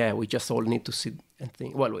then, we just all need to sit and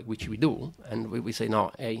think, well, which we do. And we say,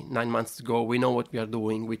 no, 9 months to go, we know what we are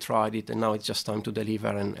doing, we tried it, and now it's just time to deliver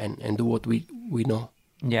and do what we know.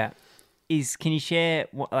 Yeah. Can you share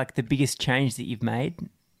the biggest change that you've made,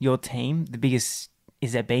 your team? Is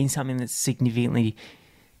there been something that's significantly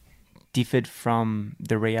differed from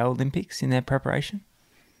the Rio Olympics in their preparation?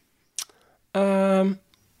 One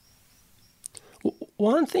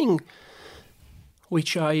thing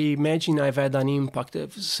which I imagine I've had an impact,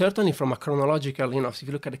 certainly from a chronological, if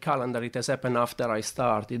you look at the calendar, it has happened after I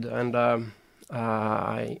started. And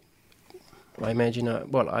I imagine,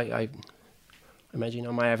 I imagine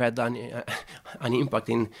I might have had an impact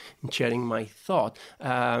in sharing my thought,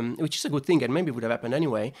 which is a good thing, and maybe would have happened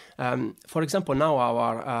anyway. For example, now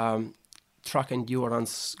our track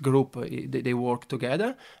endurance group, they work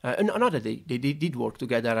together. Not that they did work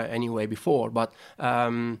together anyway before, but...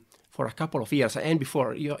 for a couple of years, and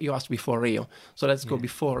before you asked before Rio, so let's go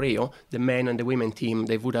before Rio. The men and the women team,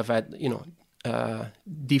 they would have had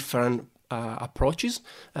different approaches.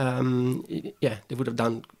 They would have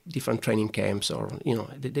done different training camps, or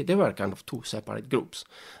they were kind of two separate groups.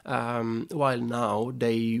 While now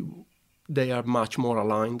they are much more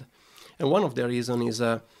aligned, and one of the reasons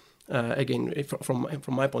is again, from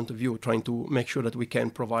my point of view, trying to make sure that we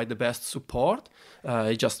can provide the best support.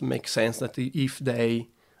 It just makes sense that if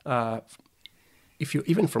you,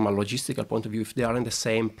 even from a logistical point of view, if they are in the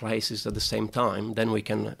same places at the same time, then we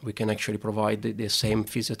can actually provide the same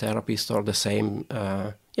physiotherapist or the same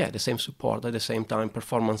support at the same time,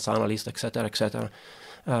 performance analyst, etc., etc.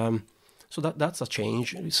 So that's a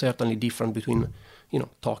change. It's certainly different between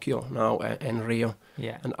Tokyo now and Rio.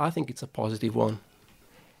 Yeah, and I think it's a positive one.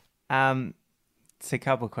 It's a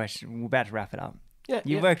couple of questions. We're about to wrap it up. You've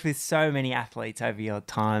Yeah. worked with so many athletes over your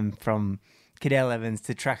time, from Cadel Evans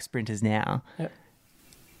to track sprinters now. Yeah.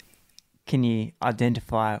 Can you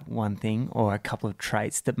identify one thing or a couple of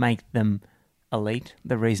traits that make them elite,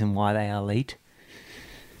 the reason why they are elite?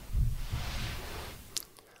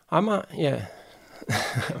 I'm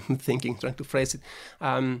thinking, trying to phrase it.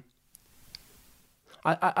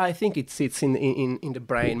 I think it sits in the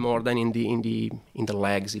brain more than in the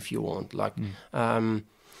legs, if you want. Like,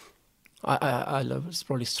 I'll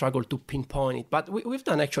probably struggle to pinpoint it, but we've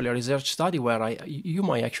done actually a research study where you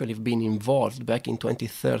might actually have been involved back in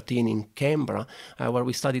 2013 in Canberra, where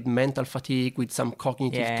we studied mental fatigue with some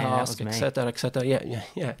cognitive tasks, etc., etc.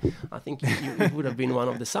 Yeah. I think you would have been one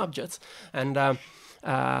of the subjects, and I'm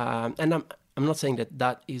not saying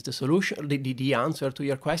that is the solution, the answer to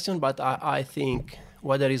your question, but I think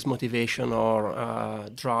whether it's motivation or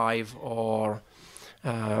drive or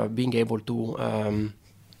being able to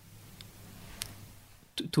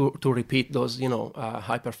repeat those,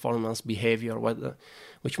 high performance behavior,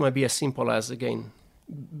 which might be as simple as, again,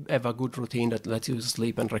 have a good routine that lets you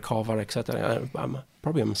sleep and recover, etc. I'm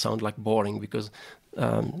sound like boring because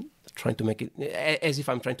trying to make it as if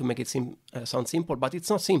I'm trying to make it sound simple, but it's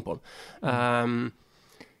not simple.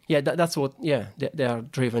 that's what. Yeah, they are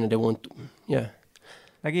driven and they want to. Yeah.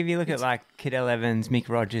 Like if you look at like Cadel Evans, Mick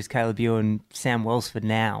Rogers, Caleb Ewan, Sam Welsford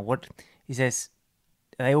now, what is this?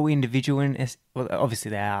 Are they all individual well,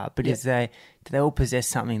 obviously they are, but do they all possess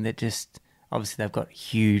something that just, obviously they've got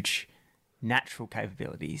huge natural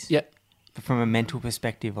capabilities. Yeah. But from a mental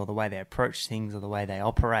perspective or the way they approach things or the way they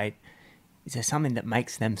operate, is there something that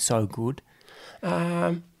makes them so good?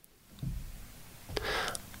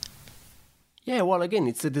 Yeah, well, again,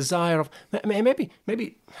 it's the desire of maybe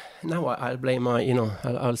now I'll blame my,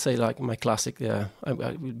 I'll say like my classic. I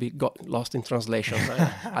will be lost in translation.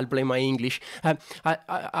 I'll blame my English.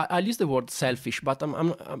 I'll use the word selfish, but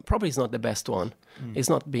I'm probably it's not the best one. It's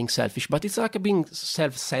not being selfish, but it's like being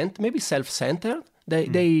self-centered, maybe self-centered.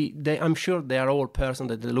 They I'm sure they are all person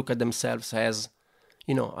that they look at themselves as,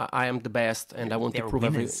 I am the best and I want to prove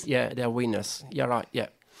winners. they're winners. Yeah, right. Yeah,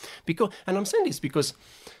 and I'm saying this because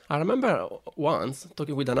I remember once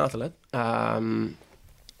talking with an athlete,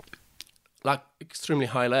 like extremely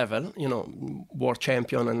high level, world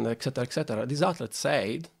champion and et cetera, et cetera. This athlete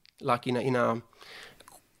said, like in a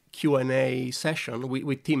Q&A session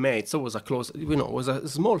with teammates, so it was a close, it was a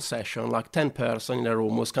small session, like 10 person in the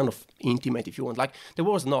room, was kind of intimate if you want. Like there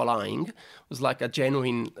was no lying, it was like a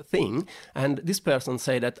genuine thing. And this person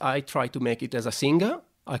said that I tried to make it as a singer.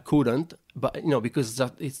 I couldn't, but because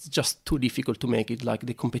it's just too difficult to make it. Like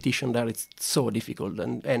the competition there, it's so difficult,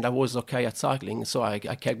 and I was okay at cycling, so I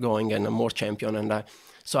kept going, and I'm more champion, and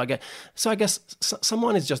so I guess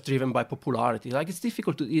someone is just driven by popularity. Like it's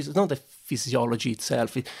difficult it's not the physiology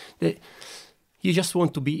itself. You just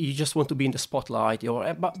want to be in the spotlight,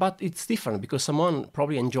 but it's different because someone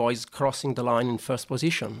probably enjoys crossing the line in first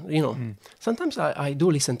position. Sometimes I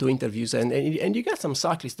do listen to interviews, and you get some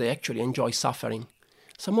cyclists they actually enjoy suffering.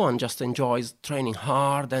 Someone just enjoys training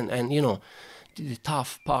hard and the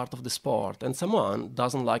tough part of the sport. And someone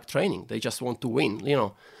doesn't like training. They just want to win.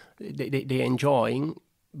 They enjoy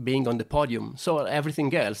being on the podium. So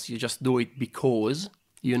everything else, you just do it because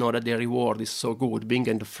you know that the reward is so good. Being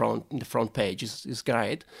in the front page is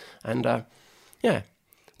great. And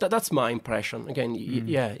that's my impression. Again,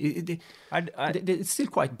 it's still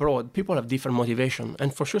quite broad. People have different motivation,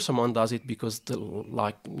 and for sure, someone does it because they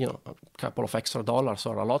like a couple of extra dollars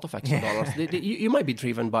or a lot of extra dollars. You might be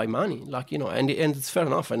driven by money, and it's fair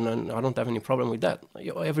enough, and I don't have any problem with that.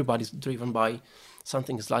 Everybody's driven by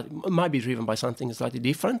something might be driven by something slightly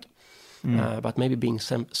different, but maybe being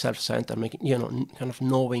self-centered, making kind of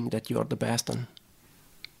knowing that you are the best, and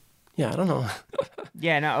I don't know.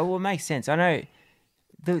 Yeah, no, it will make sense. I know.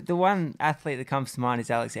 The one athlete that comes to mind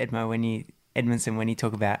is Alex Edmondson when you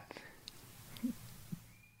talk about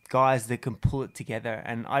guys that can pull it together,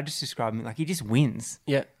 and I just describe him like he just wins.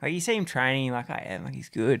 Yeah, like you see him training, like he's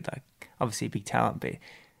good, like obviously a big talent, but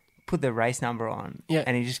put the race number on,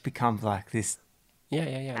 and he just becomes like this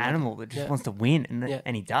animal that just wants to win,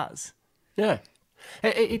 and he does. Yeah.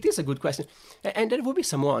 It is a good question, and there will be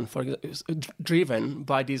someone driven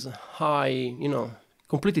by this high,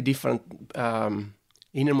 completely different.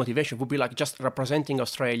 Inner motivation would be like just representing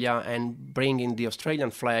Australia and bringing the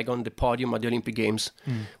Australian flag on the podium at the Olympic Games,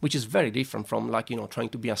 which is very different from trying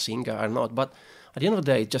to be a singer or not. But at the end of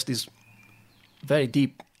the day, just this very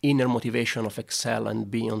deep inner motivation of excel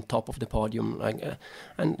and being on top of the podium.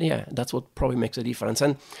 That's what probably makes a difference.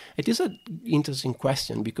 And it is an interesting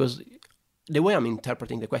question because the way I'm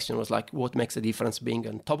interpreting the question was like, what makes a difference being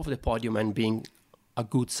on top of the podium and being a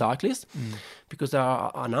good cyclist? Because there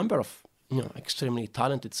are a number of extremely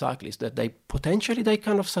talented cyclists that they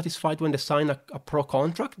kind of satisfied when they sign a pro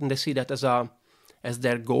contract and they see that as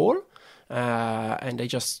their goal, and they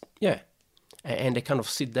just and they kind of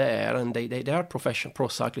sit there and they are professional pro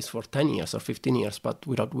cyclists for 10 years or 15 years, but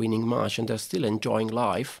without winning much, and they're still enjoying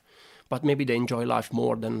life, but maybe they enjoy life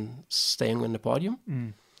more than staying on the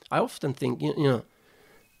podium. I often think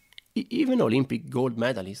even Olympic gold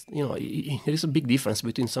medalists, there is a big difference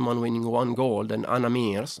between someone winning one gold and Anna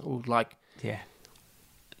Mears, who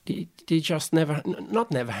they just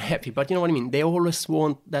not never happy, but you know what I mean. They always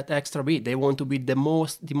want that extra bit. They want to be the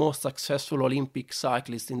most successful Olympic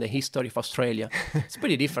cyclist in the history of Australia. It's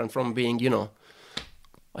pretty different from being,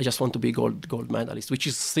 I just want to be gold medalist, which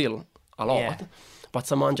is still a lot, but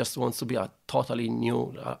someone just wants to be a totally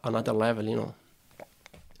new, another level,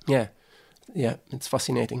 Yeah, it's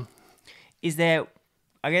fascinating. Is there,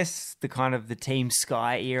 I guess, the kind of the Team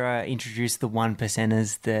Sky era introduced the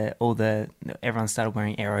 1%ers, everyone started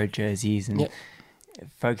wearing Aero jerseys and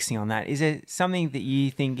focusing on that. Is there something that you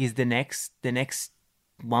think is the next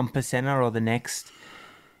 1%er or the next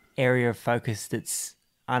area of focus that's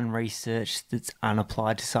unresearched, that's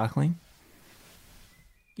unapplied to cycling?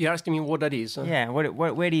 You're asking me what that is? Yeah.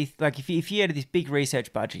 Where do you like if you had this big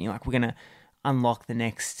research budget, and you're like, we're gonna unlock the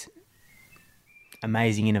next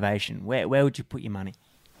amazing innovation. Where would you put your money?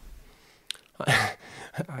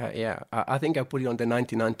 I think I put it on the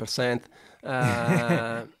 99%.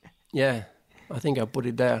 Yeah, I think I put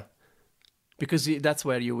it there because that's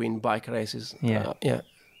where you win bike races. Yeah. Yeah.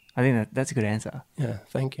 I think that's a good answer. Yeah.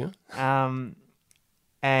 Thank you.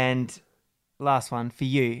 And last one for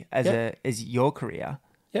you as your career.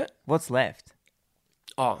 Yeah. What's left?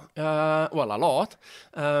 Well, a lot.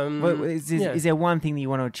 Is there one thing that you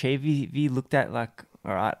want to achieve? Have you looked at like,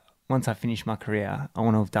 all right, once I finish my career, I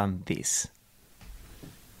want to have done this?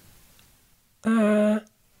 I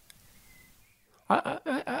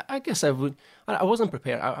guess I would. I wasn't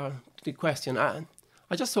prepared. The question. I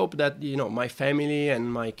just hope that my family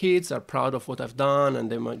and my kids are proud of what I've done, and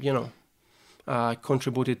they might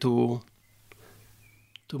contributed to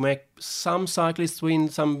make some cyclists win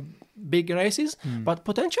some big races, but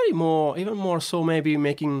potentially even more so, maybe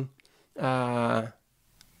making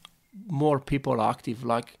more people active.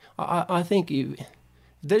 Like I think if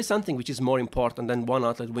there is something which is more important than one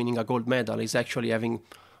athlete winning a gold medal is actually having,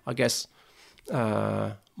 I guess,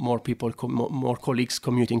 more people, more colleagues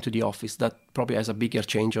commuting to the office. That probably has a bigger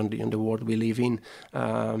change on the world we live in.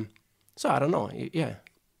 So I don't know. Yeah.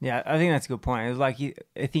 Yeah, I think that's a good point. It was like when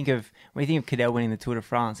you think of Cadel winning the Tour de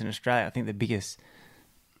France in Australia, I think the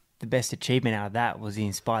best achievement out of that was he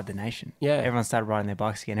inspired the nation. Yeah, everyone started riding their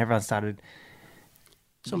bikes again. Everyone started.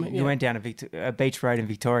 You went down a beach road in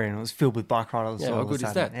Victoria and it was filled with bike riders. Yeah, how good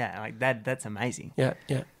is that? Yeah, like that. That's amazing. Yeah.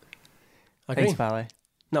 Thanks, Paolo.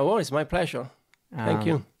 No worries, my pleasure. Thank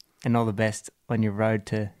you. And all the best on your road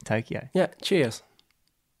to Tokyo. Yeah, cheers.